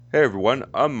Hey everyone,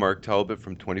 I'm Mark Talbot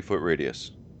from 20 Foot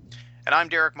Radius, And I'm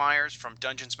Derek Myers from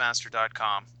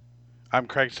DungeonsMaster.com. I'm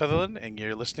Craig Sutherland, and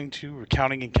you're listening to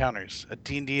Recounting Encounters, a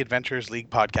D&D Adventures League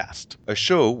podcast. a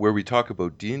show where we talk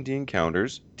about D&D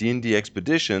encounters, D&D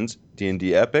expeditions,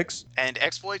 D&D epics, And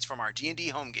exploits from our D&D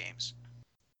home games.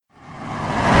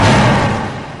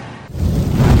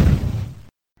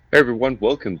 Hey everyone,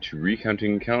 welcome to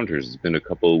Recounting Encounters. It's been a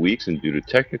couple of weeks and due to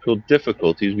technical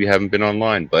difficulties we haven't been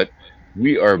online, but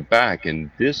we are back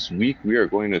and this week we are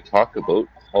going to talk about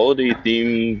holiday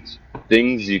themed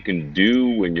things you can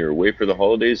do when you're away for the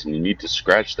holidays and you need to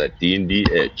scratch that D&D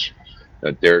itch.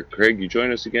 Derek, Craig, you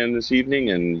join us again this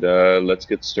evening and let's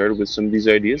get started with some of these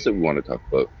ideas that we want to talk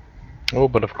about. Oh,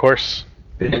 but of course.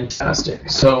 Fantastic.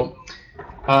 So,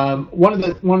 one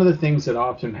of the things that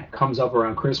often comes up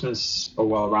around Christmas, or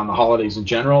well, around the holidays in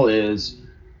general, is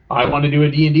I want to do a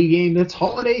D&D game that's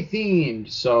holiday themed.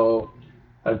 So,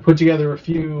 I've put together a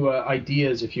few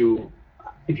ideas. If your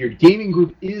gaming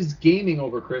group is gaming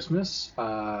over Christmas,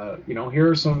 here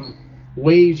are some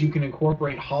ways you can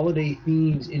incorporate holiday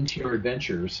themes into your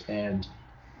adventures, and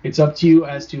it's up to you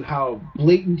as to how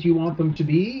blatant you want them to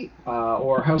be,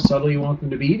 or how subtle you want them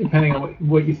to be, depending on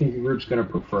what you think your group's going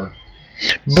to prefer.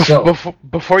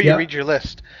 Before you read your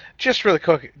list, just really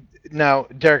quick. Now,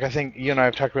 Derek, I think you and I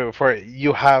have talked about it before.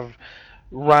 You have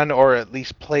run or at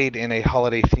least played in a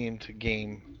holiday-themed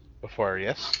game before,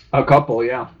 yes? A couple,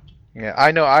 yeah. Yeah,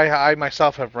 I know. I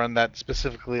myself have run that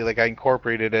specifically. Like, I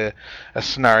incorporated a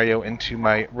scenario into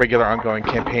my regular ongoing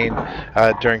campaign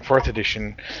during 4th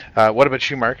edition. What about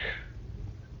you, Mark?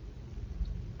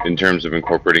 In terms of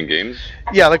incorporating games?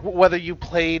 Yeah, like whether you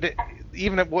played,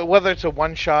 even whether it's a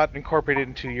one-shot incorporated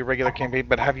into your regular campaign,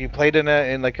 but have you played in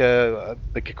a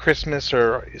Christmas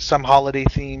or some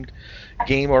holiday-themed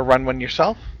game or run one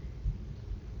yourself?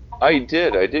 I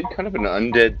did kind of an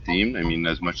undead theme. I mean,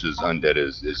 as much as undead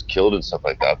is killed and stuff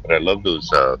like that, but I love those,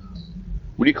 what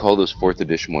do you call those 4th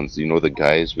edition ones? You know, the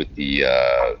guys with the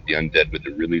undead with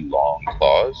the really long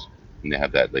claws, and they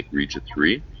have that, like, reach of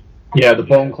 3? Yeah, the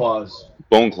bone claws.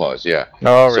 Bone claws, yeah.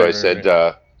 Oh, So right, I said,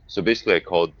 right. so basically I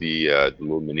called the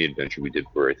little mini adventure we did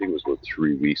for, I think it was about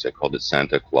 3 weeks, I called it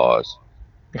Santa Claus.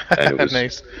 And it was,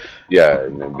 Nice. yeah,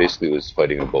 and then basically it was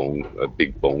fighting a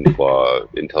big bone claw,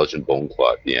 intelligent bone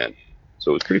claw at the end.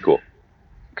 So it was pretty cool.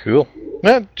 Cool.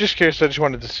 Yeah, just curious. I just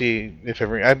wanted to see if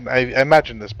ever. I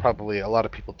imagine there's probably a lot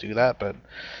of people do that, but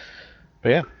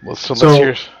yeah. Well, so let's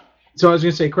hear. So I was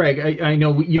going to say, Craig, I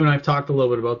know you and I have talked a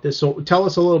little bit about this. So tell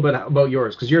us a little bit about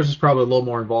yours, because yours is probably a little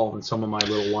more involved than some of my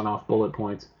little one-off bullet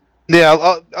points.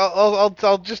 Yeah,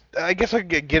 I'll just. I guess I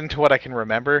can get into what I can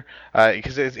remember,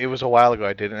 because it was a while ago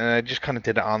I did it, and I just kind of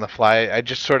did it on the fly. I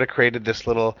just sort of created this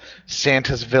little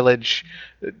Santa's Village,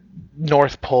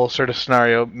 North Pole sort of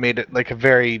scenario, made it like a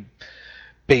very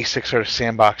basic sort of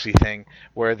sandboxy thing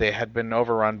where they had been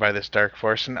overrun by this dark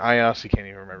force, and I honestly can't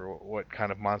even remember what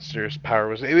kind of monster's power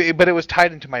was. But it was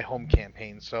tied into my home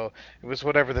campaign, so it was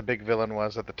whatever the big villain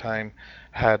was at the time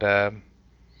had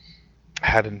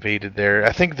invaded there.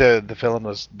 I think the villain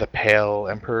was the Pale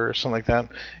Emperor or something like that.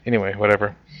 Anyway,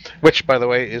 whatever. Which, by the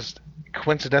way, is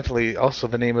coincidentally also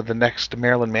the name of the next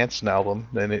Marilyn Manson album,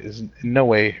 and it is in no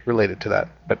way related to that.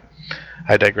 But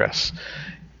I digress.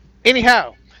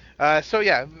 Anyhow, so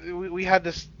yeah, we had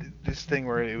this thing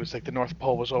where it was like the North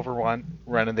Pole was overrun,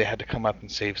 and they had to come up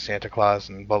and save Santa Claus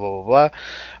and blah blah blah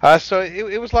blah. So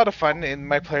it was a lot of fun, and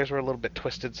my players were a little bit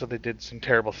twisted, so they did some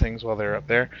terrible things while they were up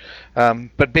there.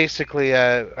 But basically,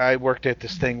 I worked at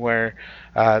this thing where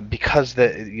because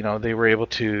they were able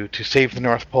to save the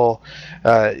North Pole,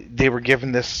 they were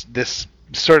given this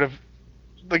sort of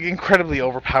like incredibly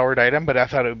overpowered item, but I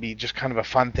thought it would be just kind of a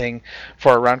fun thing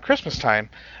for around Christmas time,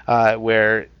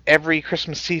 where every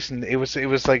Christmas season it was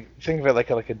like, think of it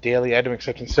like a daily item,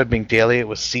 except instead of being daily, it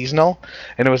was seasonal,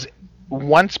 and it was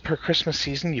once per Christmas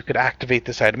season you could activate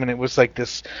this item, and it was like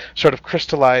this sort of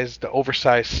crystallized,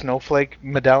 oversized snowflake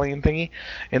medallion thingy,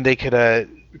 and they could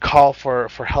call for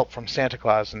help from Santa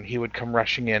Claus, and he would come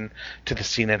rushing in to the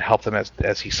scene and help them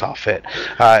as he saw fit.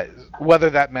 Whether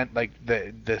that meant like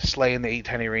the sleigh and the 8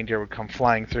 tiny reindeer would come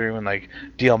flying through and like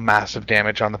deal massive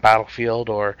damage on the battlefield,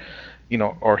 or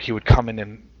or he would come in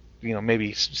and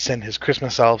maybe send his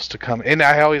Christmas elves to come. And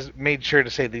I always made sure to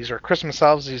say these are Christmas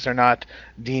elves. These are not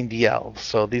D&D elves.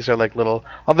 So these are like little,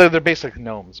 although they're basically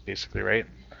gnomes, basically, right?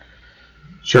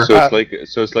 Sure.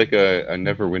 So it's like a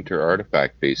Neverwinter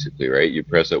artifact, basically, right? You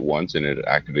press it once and it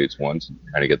activates once, and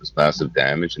kind of get this massive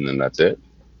damage, and then that's it.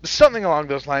 Something along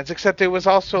those lines. Except it was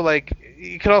also like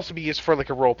it could also be used for like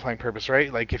a role playing purpose,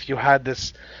 right? Like if you had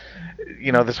this,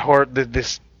 this horror,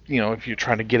 this if you're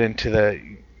trying to get into the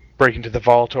break into the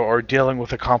vault or dealing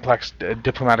with a complex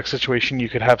diplomatic situation, you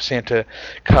could have Santa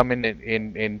come in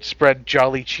and spread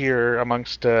jolly cheer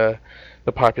amongst the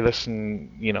populace,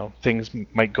 and things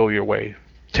might go your way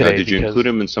today. Did you include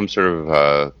him in some sort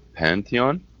of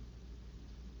pantheon?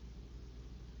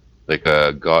 Like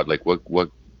a god? Like what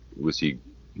was he?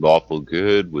 Lawful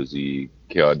good? Was he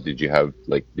chaotic? Did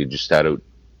you stat out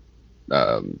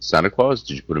Santa Claus?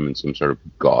 Did you put him in some sort of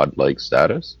god-like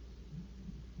status?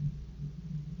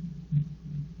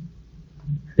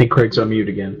 I think Craig's on mute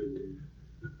again.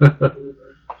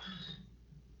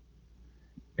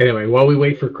 Anyway, while we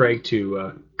wait for Craig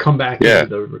to come back into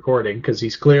the recording, because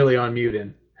he's clearly on mute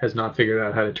and has not figured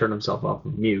out how to turn himself off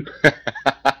of mute.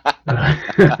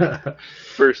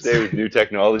 First day with new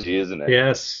technology, isn't it?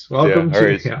 Yes. Welcome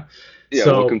to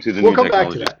So welcome to the we'll new come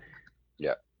technology. back to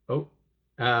that.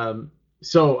 Yeah.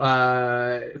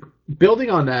 So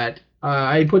building on that,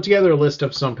 I put together a list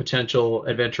of some potential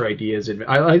adventure ideas.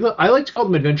 I like to call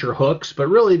them adventure hooks, but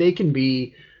really they can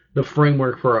be the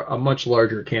framework for a much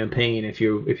larger campaign if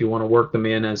you want to work them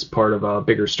in as part of a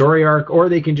bigger story arc, or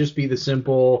they can just be the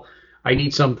simple, I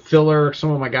need some filler. Some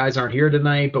of my guys aren't here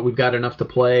tonight, but we've got enough to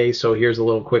play, so here's a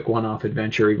little quick one-off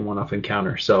adventure, even one-off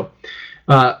encounter. So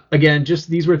again, just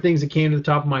these were things that came to the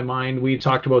top of my mind. We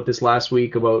talked about this last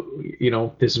week about,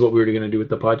 this is what we were going to do with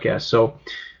the podcast. So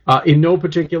in no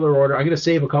particular order, I'm going to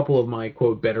save a couple of my,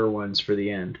 quote, better ones for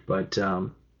the end. But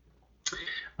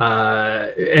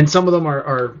and some of them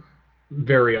are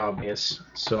very obvious,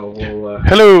 so we'll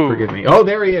Hello. Forgive me. Oh,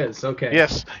 there he is. Okay.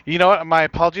 Yes. You know what? My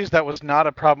apologies. That was not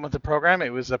a problem with the program.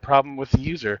 It was a problem with the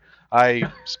user.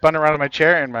 I spun around in my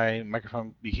chair and my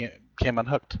microphone came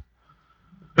unhooked.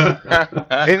 We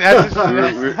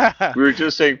were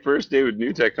just saying first day with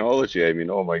new technology. I mean,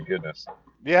 oh my goodness.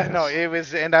 Yeah, no, it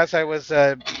was, and as I was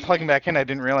plugging back in, I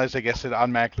didn't realize, I guess it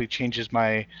automatically changes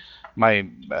my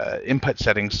input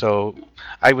settings, so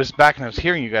I was back and I was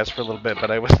hearing you guys for a little bit,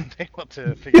 but I wasn't able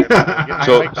to figure it out how to get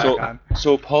my mic back on.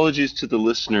 So apologies to the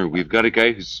listener. We've got a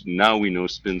guy who's now we know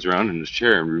spins around in his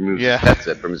chair and removes his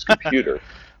headset from his computer.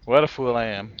 What a fool I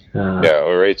am. Yeah,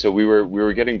 all right. So we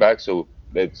were getting back, so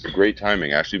it's great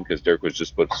timing actually, because Derek was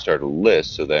just about to start a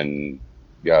list. So then,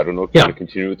 I don't know if you want to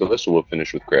continue with the list, or we'll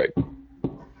finish with Craig.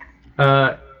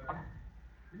 I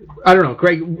don't know,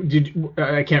 Craig.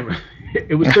 I can't remember.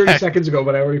 It was 30 seconds ago,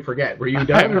 but I already forget. Were you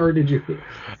done, or did you?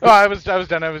 Oh, I was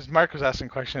done. Mark was asking a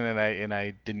question, and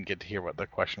I didn't get to hear what the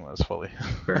question was fully.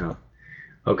 Fair enough.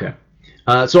 Okay,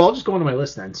 so I'll just go into my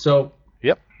list then. So,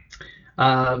 yep.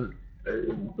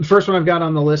 First one I've got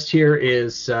on the list here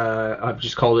is I've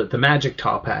just called it the magic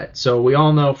top hat. So we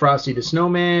all know Frosty the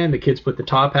Snowman. The kids put the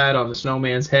top hat on the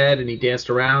snowman's head, and he danced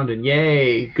around, and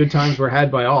yay, good times were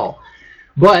had by all.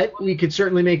 But we could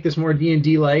certainly make this more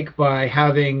D&D-like by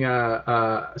having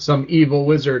some evil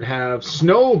wizard have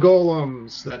snow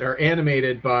golems that are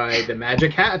animated by the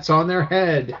magic hats on their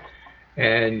head.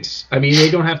 And, I mean,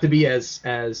 they don't have to be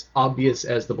as obvious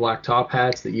as the black top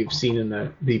hats that you've seen in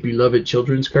the beloved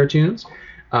children's cartoons.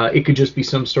 It could just be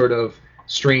some sort of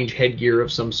strange headgear of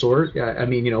some sort. I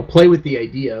mean, play with the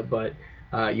idea, but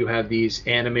you have these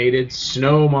animated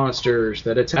snow monsters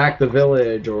that attack the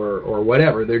village or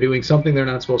whatever. They're doing something they're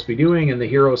not supposed to be doing, and the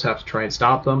heroes have to try and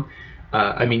stop them.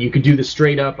 I mean, you could do this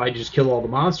straight up, I just kill all the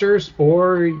monsters,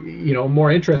 or, a more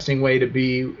interesting way to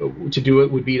do it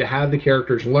would be to have the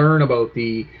characters learn about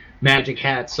the magic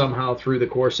hat somehow through the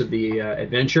course of the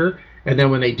adventure, and then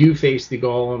when they do face the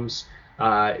golems,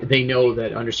 they know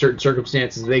that under certain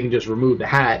circumstances they can just remove the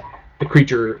hat, the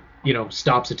creature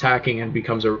stops attacking and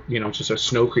becomes just a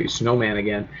snowman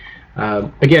again.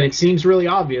 Again, it seems really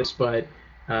obvious, but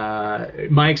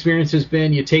my experience has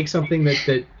been you take something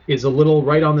that is a little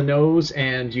right on the nose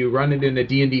and you run it in a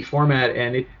D&D format,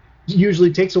 and it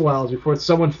usually takes a while before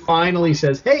someone finally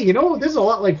says, hey, this is a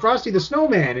lot like Frosty the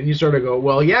Snowman, and you sort of go,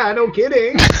 well, yeah, no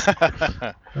kidding.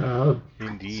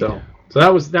 Indeed. So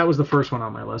that was the first one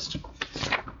on my list.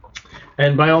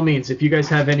 And by all means, if you guys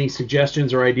have any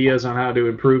suggestions or ideas on how to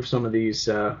improve some of these,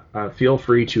 feel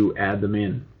free to add them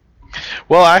in.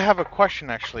 Well, I have a question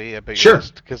actually about Sure. your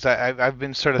list, because I've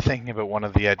been sort of thinking about one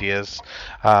of the ideas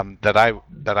that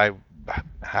I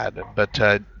had.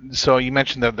 But so you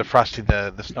mentioned the Frosty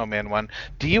the Snowman one.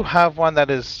 Do you have one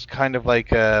that is kind of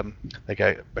like a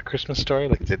Christmas story,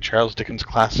 like the Charles Dickens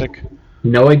classic?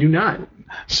 No, I do not.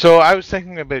 So I was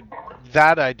thinking about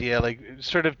that idea, like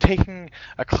sort of taking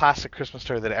a classic Christmas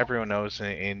story that everyone knows,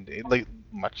 and like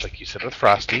much like you said with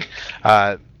Frosty,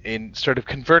 in sort of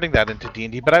converting that into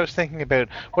D&D. But I was thinking about,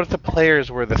 what if the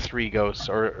players were the three ghosts,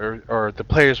 or the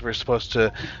players were supposed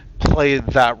to play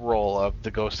that role of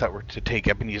the ghosts that were to take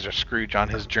Ebenezer Scrooge on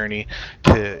his journey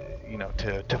to,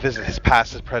 to visit his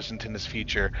past, his present, and his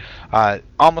future.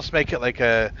 Almost make it like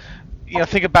a,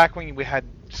 think of back when we had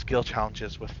skill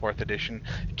challenges with 4th edition.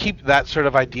 Keep that sort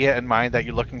of idea in mind, that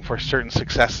you're looking for certain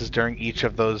successes during each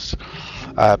of those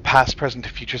past, present,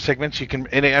 and future segments. You can,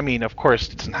 and I mean, of course,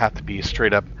 it doesn't have to be a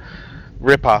straight up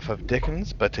rip off of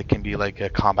Dickens, but it can be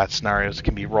like combat scenarios. It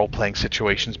can be role playing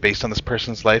situations based on this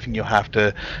person's life, and you'll have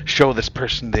to show this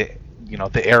person the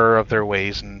error of their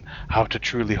ways and how to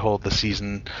truly hold the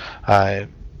season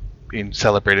and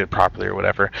celebrate it properly or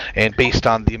whatever. And based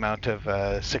on the amount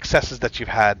of successes that you've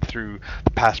had through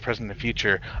the past, present, and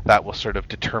future, that will sort of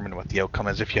determine what the outcome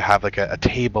is. If you have like a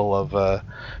table of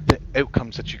the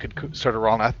outcomes that you could sort of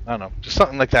roll on, I don't know, just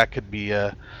something like that could be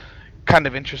kind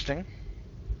of interesting.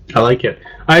 I like it.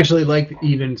 I actually like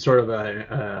even sort of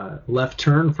a left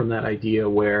turn from that idea,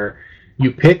 where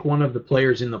you pick one of the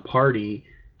players in the party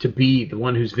to be the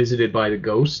one who's visited by the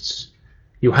ghosts.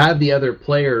 You have the other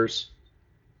players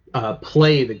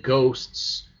play the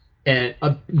ghosts and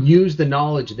use the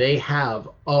knowledge they have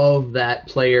of that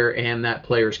player and that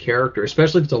player's character,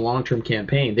 especially if it's a long-term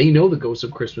campaign. They know the ghosts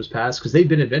of Christmas Past because they've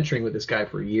been adventuring with this guy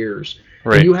for years.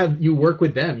 Right. And you work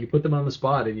with them, you put them on the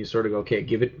spot, and you sort of go, okay,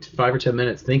 give it 5 or 10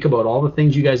 minutes, think about all the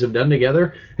things you guys have done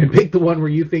together, and pick the one where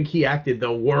you think he acted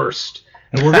the worst.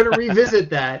 And we're going to revisit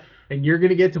that, and you're going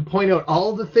to get to point out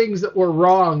all the things that were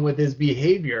wrong with his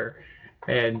behavior.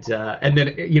 And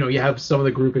then you have some of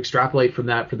the group extrapolate from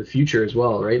that for the future as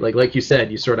well, right? Like you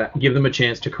said, you sort of give them a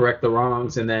chance to correct the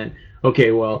wrongs, and then,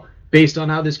 okay, well, based on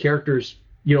how this character's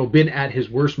been at his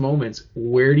worst moments,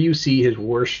 where do you see his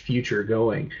worst future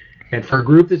going? And for a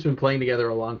group that's been playing together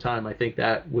a long time, I think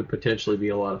that would potentially be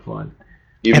a lot of fun.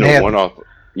 Even a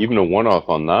one-off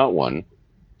on that one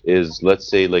is, let's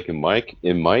say, like in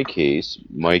my case,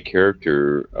 my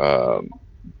character,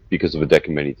 because of a deck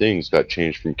of many things, got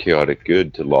changed from chaotic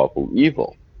good to lawful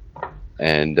evil.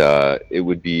 And it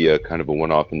would be a kind of a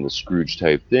one-off in the Scrooge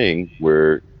type thing,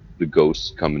 where the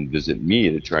ghosts come and visit me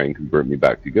to try and convert me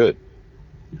back to good.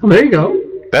 Well, there you go.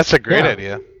 That's a great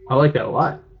idea. I like that a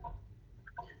lot.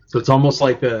 So it's almost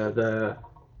like the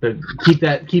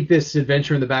keep this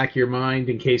adventure in the back of your mind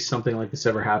in case something like this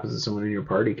ever happens to someone in your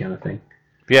party, kind of thing.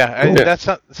 Yeah, that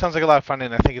sounds like a lot of fun,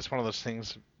 and I think it's one of those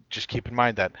things. Just keep in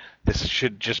mind that this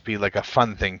should just be like a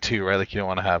fun thing too, right? Like, you don't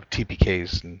want to have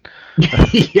TPKs and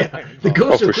yeah, the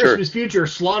ghost of Christmas Future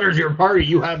slaughters your party.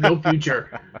 You have no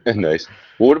future. Nice.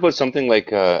 Well, what about something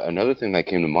like another thing that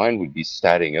came to mind would be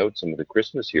statting out some of the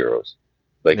Christmas heroes,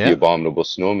 like the Abominable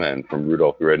Snowman from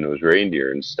Rudolph the Red-Nosed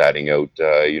Reindeer, and statting out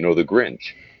the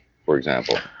Grinch, for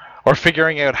example. Or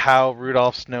figuring out how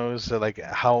Rudolph's nose, like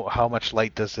how much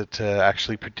light does it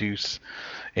actually produce,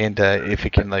 and if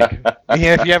it can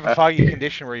if you have a foggy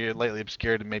condition where you're lightly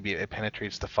obscured, and maybe it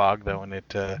penetrates the fog though, and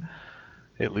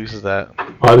it loses that.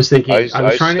 I was thinking,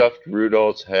 I stuffed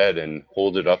Rudolph's head and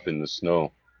hold it up in the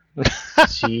snow.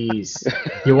 Jeez,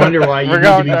 you wonder why you need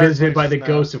to be visited by the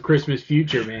ghost of Christmas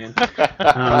Future, man.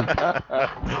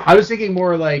 I was thinking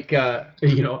more like a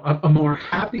more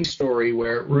happy story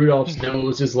where Rudolph's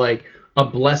nose is like a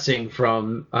blessing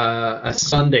from a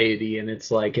sun deity, and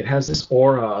it's like it has this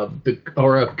aura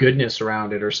of goodness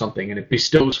around it or something, and it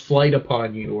bestows flight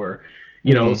upon you, or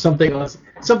something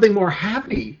more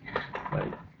happy.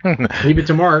 Leave it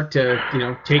to Mark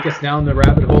to take us down the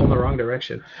rabbit hole in the wrong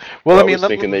direction. Well, I was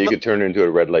thinking that you could turn it into a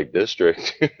red light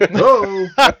district. Oh.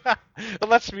 Well,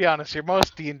 let's be honest here.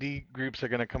 Most D&D groups are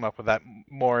going to come up with that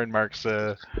more in Mark's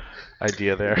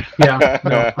idea there. Yeah,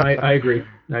 no, I agree.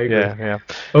 Yeah.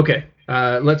 Okay,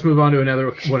 let's move on to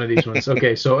another one of these ones.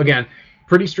 Okay, so again,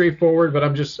 pretty straightforward, but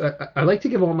I like to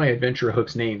give all my adventure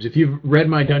hooks names. If you've read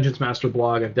my Dungeons Master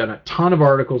blog, I've done a ton of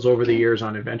articles over the years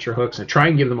on adventure hooks. I try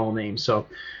and give them all names. So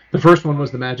the first one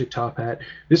was the Magic Top Hat.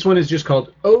 This one is just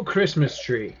called Oh Christmas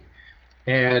Tree.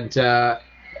 And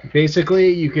basically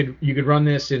you could run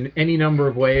this in any number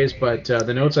of ways, but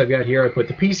the notes I've got here, I put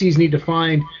the PCs need to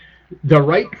find the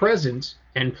right present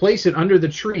and place it under the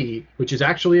tree, which is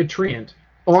actually a treant,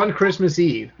 on Christmas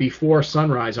Eve before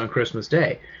sunrise on Christmas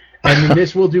Day. And then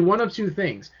this will do one of two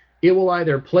things. It will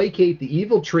either placate the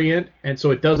evil treant, and so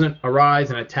it doesn't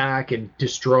arise and attack and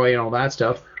destroy and all that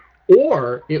stuff,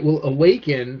 or it will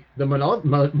awaken the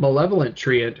malevolent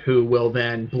treant, who will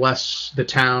then bless the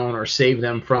town or save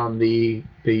them from the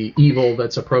evil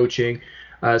that's approaching.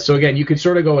 So again, you could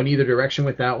sort of go in either direction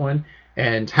with that one,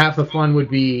 and half the fun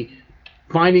would be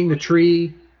finding the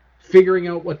tree, figuring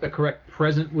out what the correct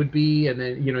present would be, and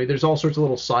then there's all sorts of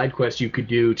little side quests you could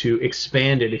do to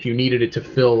expand it if you needed it to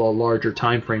fill a larger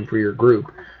time frame for your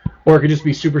group, or it could just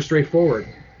be super straightforward.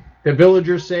 The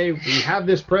villagers say, we have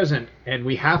this present and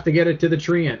we have to get it to the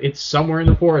treant. It's somewhere in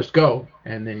the forest. Go.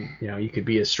 And then you could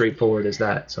be as straightforward as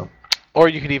that. So. Or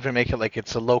you could even make it like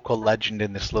it's a local legend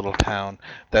in this little town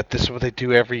that this is what they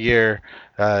do every year,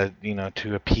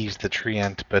 to appease the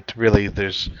treant. But really,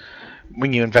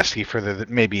 when you investigate further, that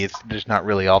maybe there's not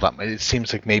really all that much. It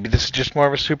seems like maybe this is just more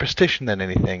of a superstition than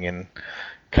anything, and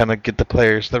kind of get the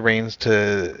players the reins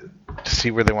to see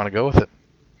where they want to go with it.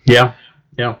 Yeah.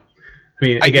 I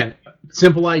mean, again,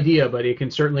 simple idea, but it can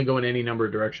certainly go in any number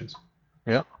of directions.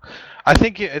 Yeah, I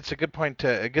think it's a good thing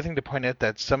to point out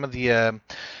that some of the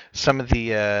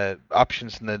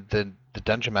options in the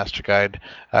Dungeon Master Guide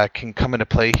can come into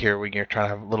play here when you're trying to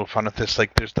have a little fun with this.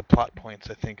 Like, there's the plot points.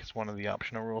 I think is one of the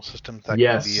optional rule systems that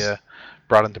can be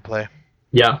brought into play.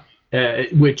 Yeah,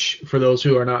 which for those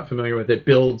who are not familiar with it,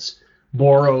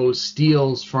 borrows,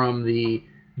 steals from the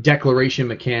declaration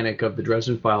mechanic of the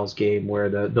Dresden Files game, where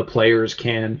the players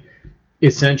can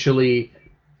essentially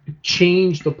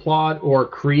change the plot or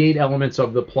create elements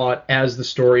of the plot as the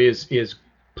story is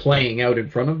playing out in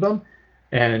front of them.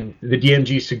 And the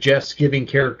DMG suggests giving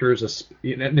characters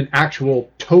an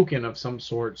actual token of some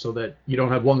sort, so that you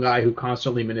don't have one guy who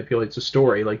constantly manipulates a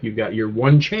story. Like, you've got your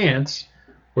one chance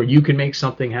where you can make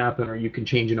something happen or you can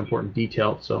change an important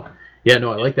detail. So, I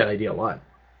like that idea a lot.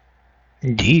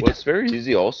 Indeed. Well, it's very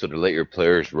easy also to let your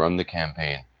players run the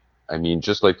campaign. I mean,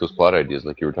 just like those plot ideas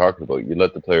like you were talking about, you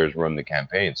let the players run the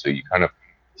campaign, so you kind of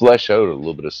flesh out a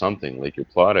little bit of something like your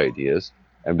plot ideas,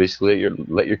 and basically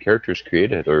let your characters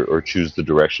create it or choose the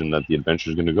direction that the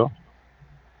adventure is going to go.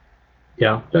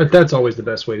 Yeah, that's always the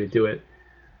best way to do it.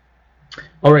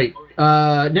 All right,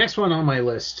 next one on my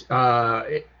list.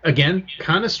 Again,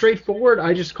 kind of straightforward.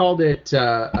 I just called it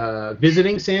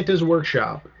Visiting Santa's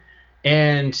Workshop.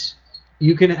 And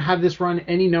you can have this run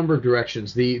any number of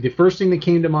directions. The first thing that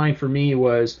came to mind for me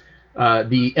was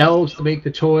the elves that make the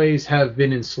toys have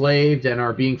been enslaved and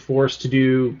are being forced to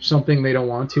do something they don't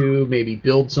want to, maybe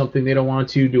build something they don't want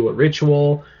to, do a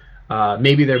ritual.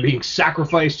 Maybe they're being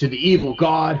sacrificed to the evil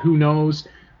god, who knows.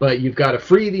 But you've got to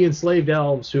free the enslaved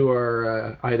elves who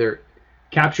are either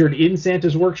captured in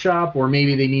Santa's workshop, or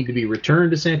maybe they need to be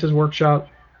returned to Santa's workshop.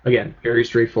 Again, very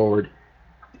straightforward.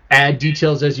 Add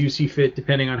details as you see fit,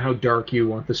 depending on how dark you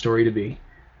want the story to be.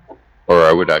 Or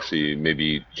I would actually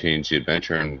maybe change the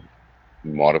adventure and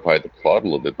modify the plot a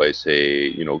little bit by,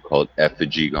 say, call it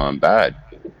Effigy Gone Bad.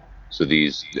 So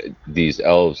these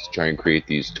elves try and create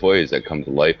these toys that come to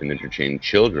life and entertain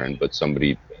children, but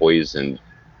somebody poisoned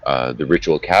the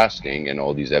ritual casting, and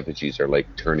all these effigies are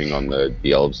like turning on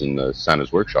the elves in the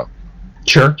Santa's workshop.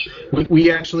 Sure.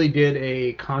 We actually did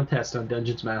a contest on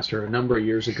Dungeons Master a number of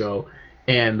years ago,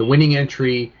 and the winning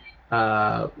entry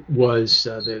was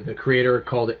the creator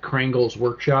called it Krangle's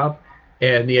Workshop,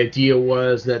 and the idea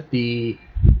was that the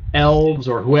elves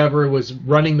or whoever was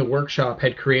running the workshop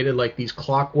had created like these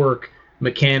clockwork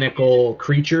mechanical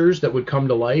creatures that would come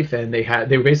to life, and they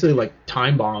were basically like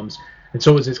time bombs. And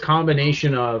so it was this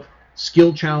combination of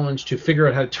skill challenge to figure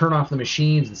out how to turn off the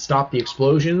machines and stop the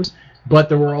explosions, but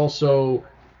there were also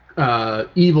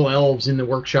evil elves in the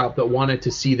workshop that wanted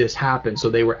to see this happen, so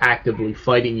they were actively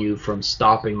fighting you from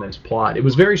stopping this plot. It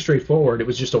was very straightforward. It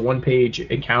was just a one-page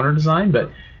encounter design,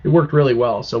 but it worked really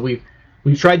well. So we've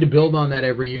tried to build on that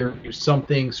every year, do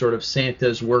something sort of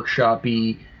Santa's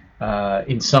workshop-y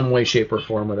in some way, shape, or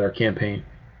form with our campaign.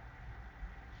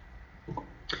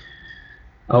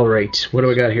 All right, what do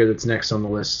we got here that's next on the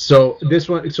list? So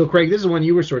Craig, this is one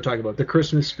you were sort of talking about, the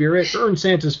Christmas spirit. Earn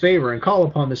Santa's favor and call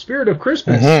upon the spirit of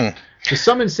Christmas to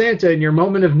summon Santa in your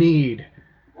moment of need.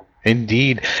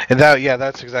 Indeed, and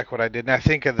that's exactly what I did. And I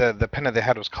think the pen that they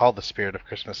had was called the Spirit of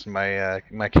Christmas in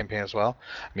my campaign as well.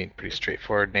 I mean, pretty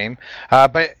straightforward name,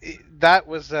 but that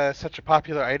was such a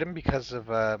popular item because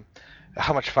of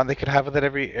how much fun they could have with it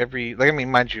every like, I mean,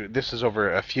 mind you, this is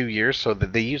over a few years, so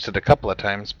that they used it a couple of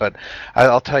times, but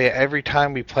I'll tell you, every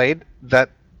time we played, that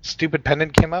stupid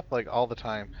pendant came up like all the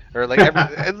time, or like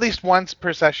at least once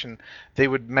per session they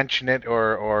would mention it,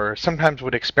 or sometimes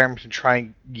would experiment and try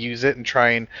and use it and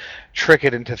try and trick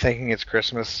it into thinking it's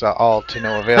Christmas, all to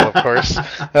no avail, of course.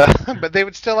 But they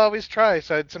would still always try,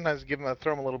 so I'd sometimes throw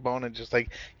them a little bone, and just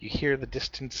like you hear the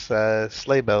distant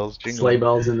sleigh bells jingling. Sleigh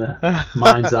bells in the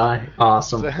mind's eye.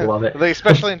 Awesome. Love it. Like,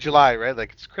 especially in July, right?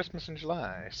 Like, it's Christmas in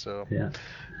July, so yeah.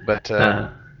 But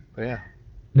yeah.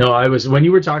 No, I was when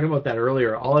you were talking about that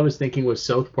earlier. All I was thinking was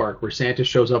South Park, where Santa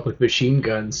shows up with machine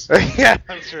guns. Yeah,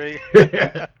 that's right.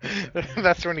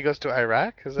 That's when he goes to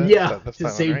Iraq. Is that? Yeah, That's to that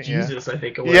one, save right? Jesus, I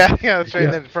think it was. Yeah, yeah, that's right. Yeah.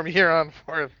 And then from here on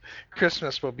forth,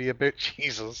 Christmas will be about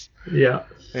Jesus. Yeah.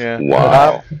 Yeah.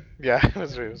 Wow. Yeah, it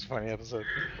was a funny episode.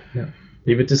 Yeah.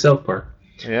 Leave it to South Park.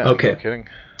 Yeah. Okay. No kidding.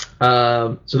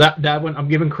 So that one, I'm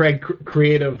giving Craig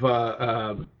creative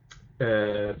Props.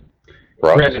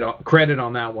 credit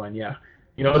on that one. Yeah.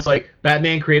 You know, it's like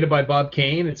Batman created by Bob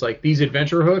Kane. It's like these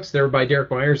adventure hooks, they're by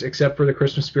Derek Myers, except for the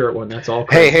Christmas Spirit one. That's all.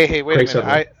 Craig, Hey, wait Craig a minute.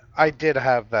 Sutherland. I did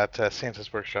have that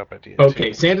Santa's Workshop idea. Okay,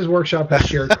 too. Santa's Workshop has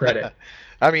shared credit.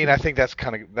 I mean, I think that's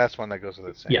one that goes with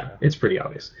it. Santa. Yeah, it's pretty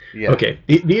obvious. Yeah. Okay,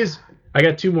 these I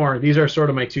got two more. These are sort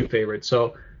of my two favorites.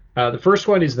 So the first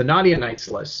one is the Naughty and Nice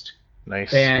list.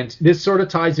 Nice. And this sort of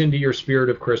ties into your Spirit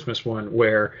of Christmas one,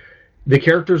 where the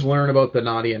characters learn about the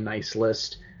Naughty and Nice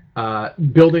list.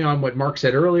 Building on what Mark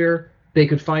said earlier, they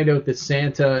could find out that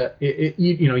Santa,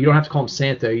 you don't have to call him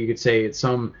Santa. You could say it's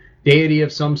some deity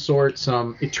of some sort,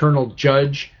 some eternal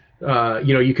judge.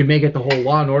 You could make it the whole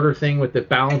Law and Order thing with the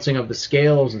balancing of the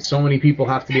scales, and so many people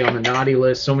have to be on the naughty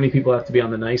list, so many people have to be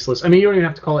on the nice list. I mean, you don't even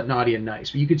have to call it naughty and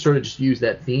nice, but you could sort of just use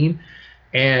that theme.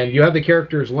 And you have the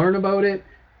characters learn about it,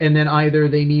 and then either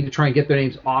they need to try and get their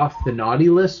names off the naughty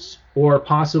lists, or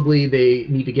possibly they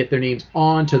need to get their names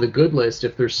onto the good list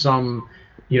if there's some,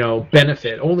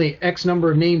 benefit. Only X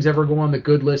number of names ever go on the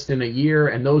good list in a year,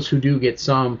 and those who do get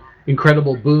some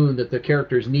incredible boon that the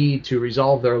characters need to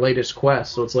resolve their latest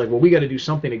quest. So it's like, well, we got to do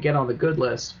something to get on the good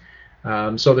list.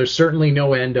 So there's certainly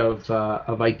no end of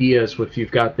ideas if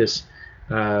you've got this,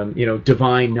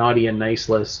 divine naughty and nice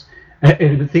list.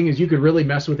 And the thing is, you could really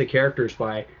mess with the characters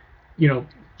by,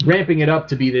 ramping it up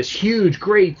to be this huge,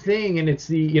 great thing, and it's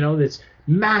this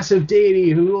massive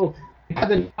deity who will have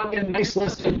a nice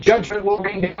list and judgment will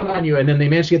rain down on you. And then they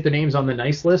manage to get their names on the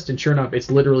nice list, and sure enough,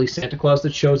 it's literally Santa Claus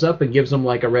that shows up and gives them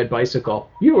like a red bicycle.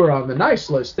 You were on the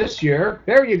nice list this year.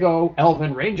 There you go,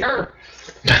 Elven Ranger.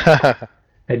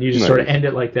 And you just sort of end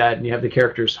it like that, and you have the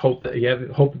characters hope that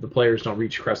the players don't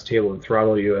reach across the table and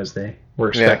throttle you as they were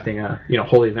expecting a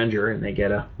Holy Avenger, and they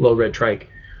get a little red trike.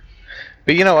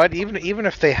 But you know what? Even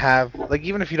if they have,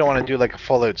 even if you don't want to do like a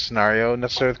full-out scenario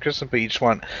necessarily with Christmas, but you just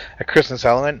want a Christmas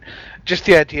element, just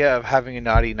the idea of having a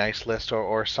naughty nice list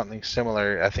or something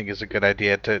similar, I think is a good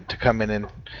idea to come in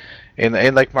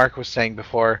and like Mark was saying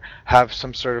before, have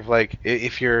some sort of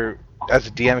if you're as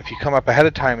a DM, if you come up ahead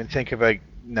of time and think of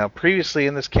previously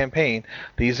in this campaign,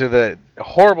 these are the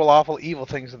horrible, awful, evil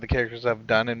things that the characters have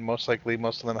done, and most likely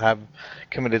most of them have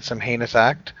committed some heinous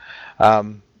act.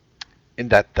 In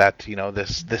that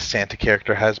this Santa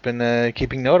character has been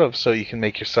keeping note of, so you can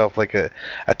make yourself like a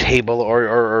table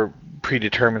or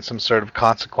predetermine some sort of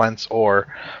consequence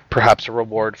or perhaps a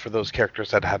reward for those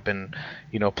characters that have been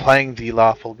playing the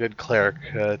lawful good cleric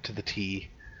to the T.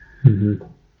 Mm-hmm.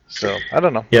 So I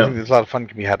don't know. Yeah. I think there's a lot of fun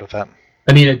can be had with that.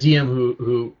 I mean, a DM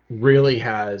who really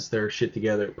has their stuff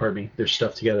together,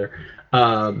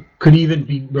 could even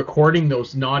be recording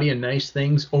those naughty and nice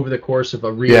things over the course of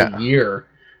a real year.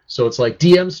 So it's like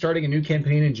DM starting a new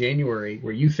campaign in January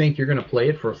where you think you're going to play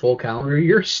it for a full calendar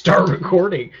year, start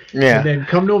recording. Yeah. And then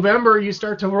come November, you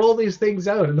start to roll these things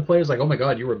out. And the player's like, oh my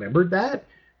God, you remembered that?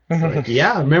 Like,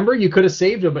 yeah, remember? You could have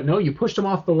saved him, but no, you pushed him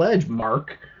off the ledge,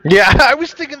 Mark. Yeah, I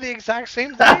was thinking the exact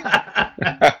same thing.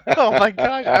 Oh my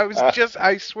gosh,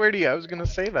 I swear to you, I was going to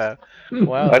say that.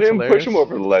 Wow, I didn't hilarious. push him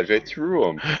over the ledge, I threw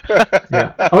him.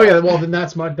 Yeah. Oh yeah, well then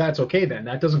that's okay then.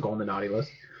 That doesn't go on the naughty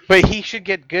list. But he should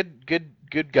get good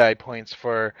guy points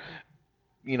for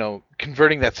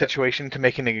converting that situation to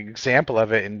making an example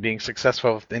of it and being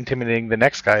successful with intimidating the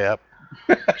next guy up.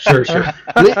 Sure.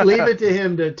 Leave it to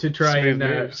him to try Smooth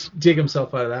and moves. dig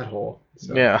himself out of that hole.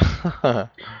 So. Yeah.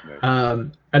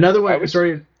 Another one.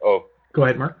 Sorry. Oh, Go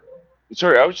ahead, Mark.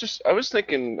 sorry. I was just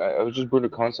thinking. I was just putting a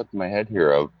concept in my head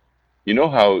here of,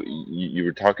 how you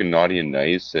were talking naughty and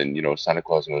nice, and Santa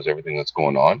Claus knows everything that's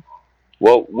going on.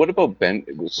 Well, what about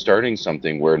starting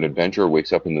something where an adventurer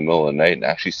wakes up in the middle of the night and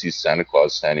actually sees Santa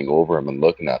Claus standing over him and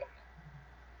looking at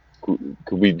him?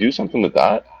 Could we do something with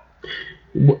that?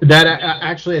 That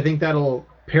actually, I think that'll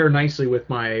pair nicely with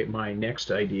my next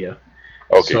idea.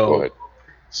 Okay, go ahead.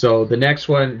 So the next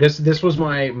one, this was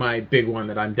my big one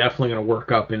that I'm definitely going to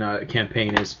work up in a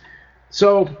campaign is.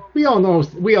 So we all know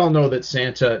that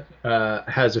Santa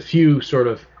has a few sort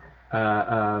of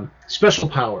special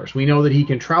powers. We know that he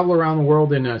can travel around the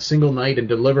world in a single night and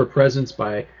deliver presents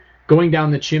by going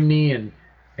down the chimney,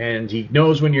 and he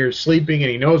knows when you're sleeping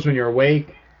and he knows when you're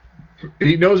awake.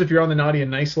 He knows if you're on the naughty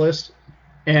and nice list.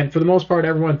 And for the most part,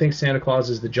 everyone thinks Santa Claus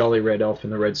is the jolly elf in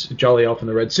the red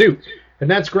suit. And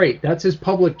that's great. That's his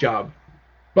public job.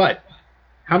 But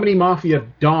how many mafia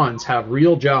dons have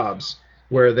real jobs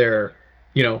where they're,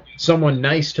 someone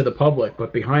nice to the public,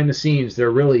 but behind the scenes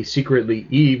they're really secretly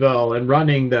evil and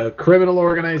running the criminal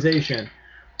organization?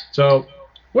 So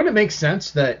wouldn't it make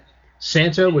sense that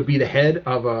Santa would be the head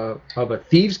of a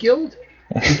thieves guild?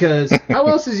 Because how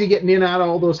else is he getting in and out of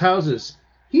all those houses?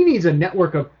 He needs a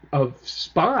network of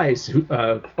spies,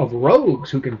 of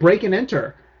rogues who can break and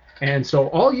enter. And so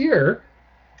all year,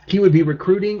 he would be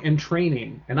recruiting and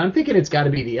training. And I'm thinking it's got to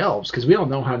be the elves, because we all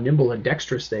know how nimble and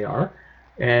dexterous they are.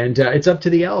 And it's up to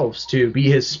the elves to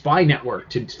be his spy network,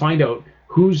 to find out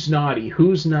who's naughty,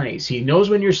 who's nice. He knows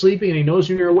when you're sleeping and he knows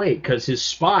when you're awake, because his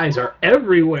spies are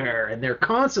everywhere, and they're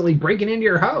constantly breaking into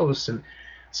your house. And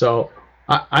so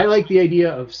I like the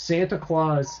idea of Santa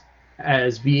Claus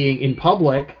as being in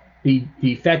public, the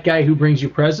fat guy who brings you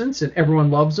presents, and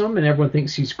everyone loves him, and everyone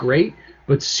thinks he's great.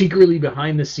 But secretly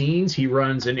behind the scenes, he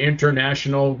runs an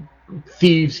international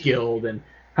thieves guild. And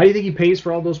how do you think he pays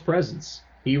for all those presents?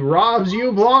 He robs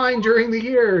you blind during the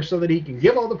year so that he can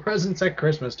give all the presents at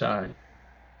Christmas time.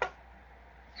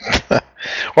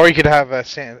 Or you could have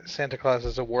Santa Claus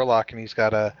as a warlock, and he's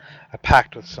got a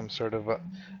pact with some sort of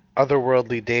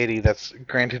otherworldly deity that's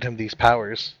granted him these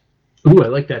powers. Ooh, I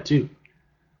like that too.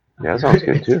 Yeah, that sounds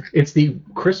good too. It's the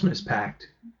Christmas pact.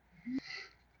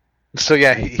 So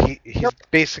yeah, he's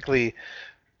basically,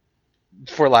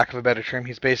 for lack of a better term,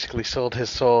 he's basically sold his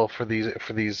soul for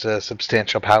these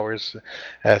substantial powers.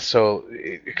 So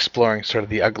exploring sort of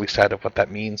the ugly side of what that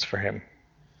means for him.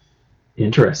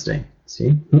 Interesting.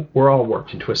 See, we're all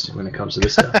warped and twisted when it comes to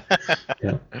this stuff.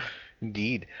 Yeah,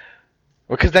 indeed.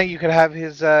 Well, because then you could have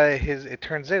his. It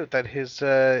turns out that his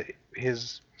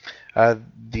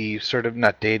the sort of,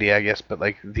 not deity, I guess, but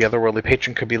like the otherworldly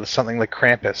patron could be something like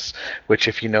Krampus, which,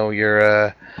 if you know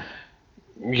your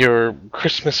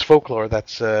Christmas folklore,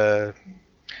 that's one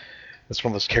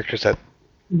of those characters that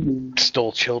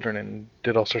stole children and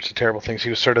did all sorts of terrible things. He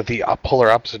was sort of the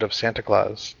polar opposite of Santa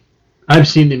Claus. I've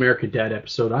seen the American Dad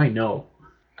episode. I know.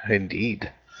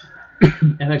 Indeed.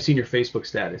 And I've seen your Facebook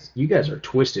status. You guys are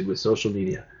twisted with social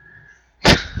media.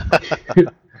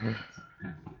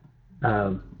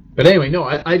 But anyway, no,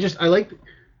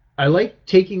 I like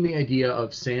taking the idea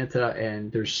of Santa, and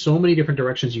there's so many different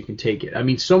directions you can take it. I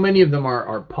mean, so many of them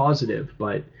are positive,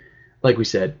 but like we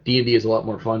said, D&D is a lot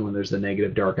more fun when there's the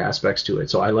negative, dark aspects to it.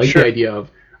 So I like the idea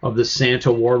of the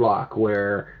Santa Warlock,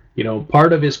 where,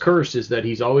 part of his curse is that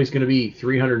he's always going to be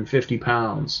 350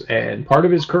 pounds, and part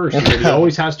of his curse is that he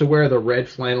always has to wear the red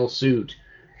flannel suit.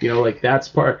 Like that's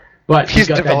part. But he's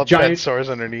got developed that giant bed sores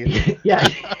underneath. yeah.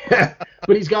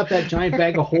 But he's got that giant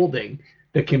bag of holding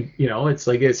that can, it's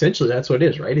like essentially that's what it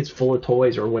is, right? It's full of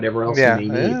toys or whatever else he may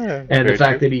need. And the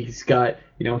fact that he's got,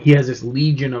 he has this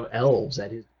legion of elves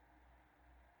at his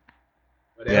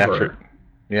whatever.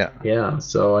 Yeah.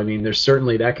 So I mean, there's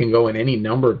certainly that can go in any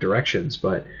number of directions,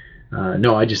 but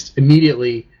no, I just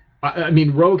immediately. I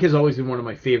mean, Rogue has always been one of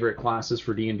my favorite classes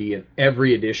for D&D in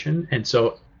every edition, and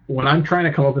so when I'm trying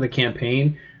to come up with a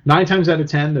campaign, 9 times out of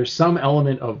 10, there's some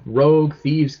element of Rogue,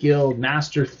 Thieves Guild,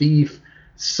 Master Thief,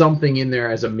 something in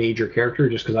there as a major character,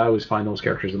 just because I always find those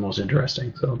characters the most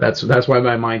interesting. So that's why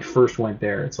my mind first went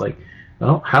there. It's like,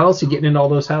 well, how else is he getting into all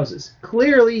those houses?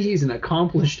 Clearly, he's an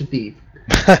accomplished thief.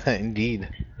 Indeed.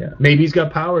 Yeah. Maybe he's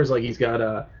got powers, like he's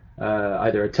got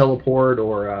either a teleport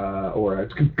or a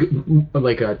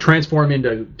transform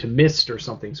into mist or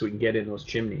something, so he can get in those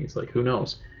chimneys. Like, who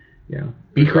knows?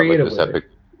 Be creative with it.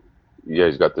 Yeah,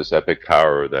 he's got this epic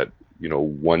power that,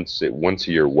 once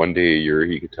a year, one day a year,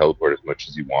 he could teleport as much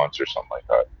as he wants or something like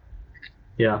that.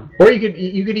 Yeah. Or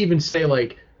you could even say,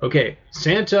 like, okay,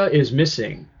 Santa is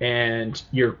missing, and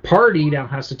your party now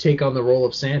has to take on the role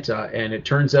of Santa, and it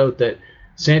turns out that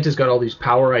Santa's got all these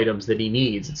power items that he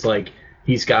needs. It's like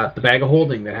he's got the bag of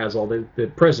holding that has all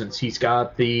the presents. He's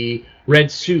got the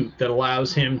red suit that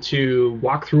allows him to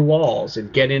walk through walls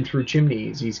and get in through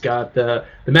chimneys. He's got the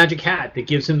magic hat that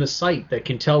gives him the sight that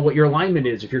can tell what your alignment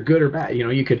is, if you're good or bad.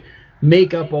 You could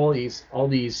make up all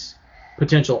these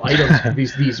potential items,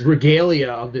 these regalia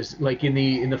of this. Like in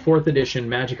the 4th edition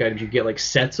magic items, you get like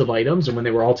sets of items, and when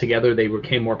they were all together, they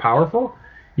became more powerful.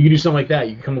 You can do something like that.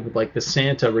 You can come up with like the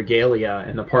Santa regalia,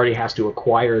 and the party has to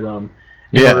acquire them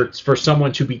in order for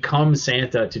someone to become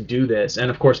Santa to do this. And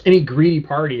of course, any greedy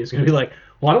party is going to be like,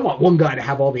 well, I don't want one guy to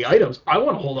have all the items. I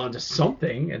want to hold on to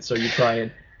something. And so you try and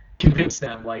convince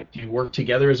them, like, do you work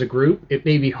together as a group? It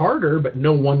may be harder, but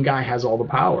no one guy has all the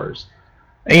powers.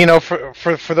 And,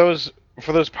 for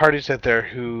those parties out there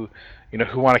who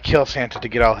want to kill Santa to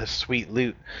get all his sweet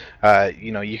loot,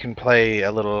 you can play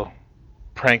a little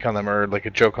prank on them or like a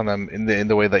joke on them in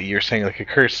the way that you're saying, like a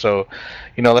curse. So,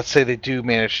 let's say they do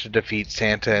manage to defeat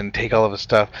Santa and take all of his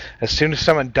stuff. As soon as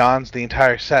someone dons the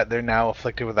entire set, they're now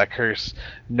afflicted with that curse.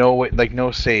 No way, like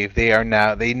no save. They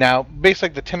now based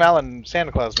like the Tim Allen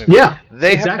Santa Claus movie. Yeah,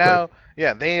 they exactly.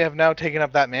 they have now taken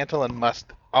up that mantle and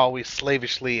must always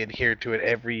slavishly adhere to it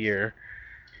every year.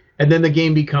 And then the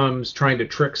game becomes trying to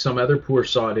trick some other poor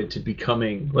sod into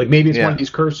becoming, like, maybe it's one of these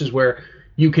curses where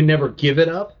you can never give it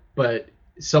up, but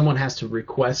someone has to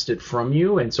request it from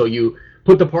you, and so you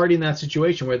put the party in that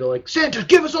situation where they're like, Santa,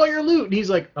 give us all your loot, and he's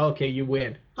like, okay, you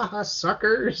win. Haha,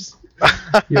 suckers.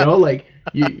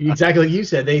 Exactly like you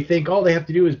said, they think all they have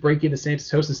to do is break into Santa's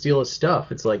house and steal his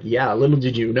stuff. It's like, yeah, little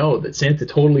did you know that Santa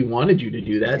totally wanted you to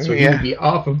do that, so he would be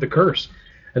off of the curse.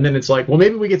 And then it's like, well,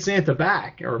 maybe we get Santa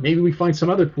back, or maybe we find some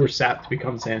other poor sap to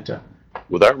become Santa.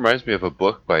 Well, that reminds me of a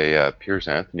book by Piers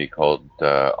Anthony called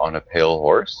On a Pale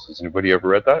Horse. Has anybody ever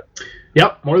read that?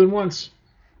 Yep, more than once.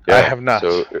 Yeah, I have not.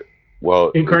 So,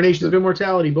 well, Incarnations of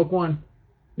Immortality, book 1.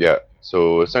 Yeah,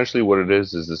 so essentially what it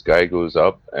is this guy goes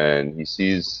up and he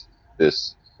sees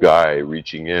this guy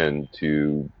reaching in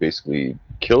to basically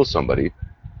kill somebody,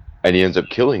 and he ends up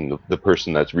killing the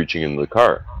person that's reaching in the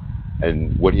car.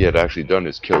 And what he had actually done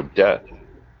is killed death.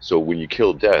 So when you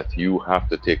kill death, you have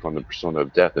to take on the persona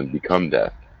of death and become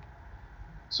death.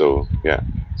 So, yeah.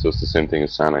 So it's the same thing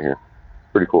as Santa here.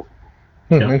 Pretty cool.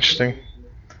 Interesting.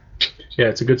 Yeah,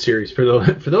 it's a good series. For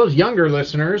those younger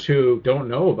listeners who don't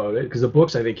know about it, because the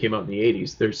books, I think, came out in the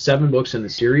 80s. There's 7 books in the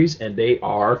series, and they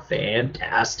are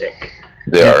fantastic.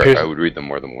 They are. I would read them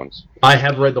more than once. I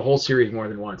have read the whole series more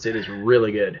than once. It is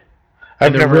really good.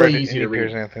 I've never read easy to read.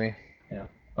 Piers Anthony. Yeah.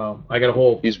 I got a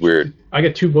whole... He's weird. I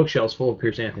got 2 bookshelves full of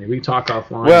Piers Anthony. We can talk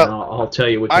offline, well, and I'll tell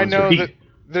you which ones I know to read. that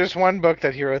there's one book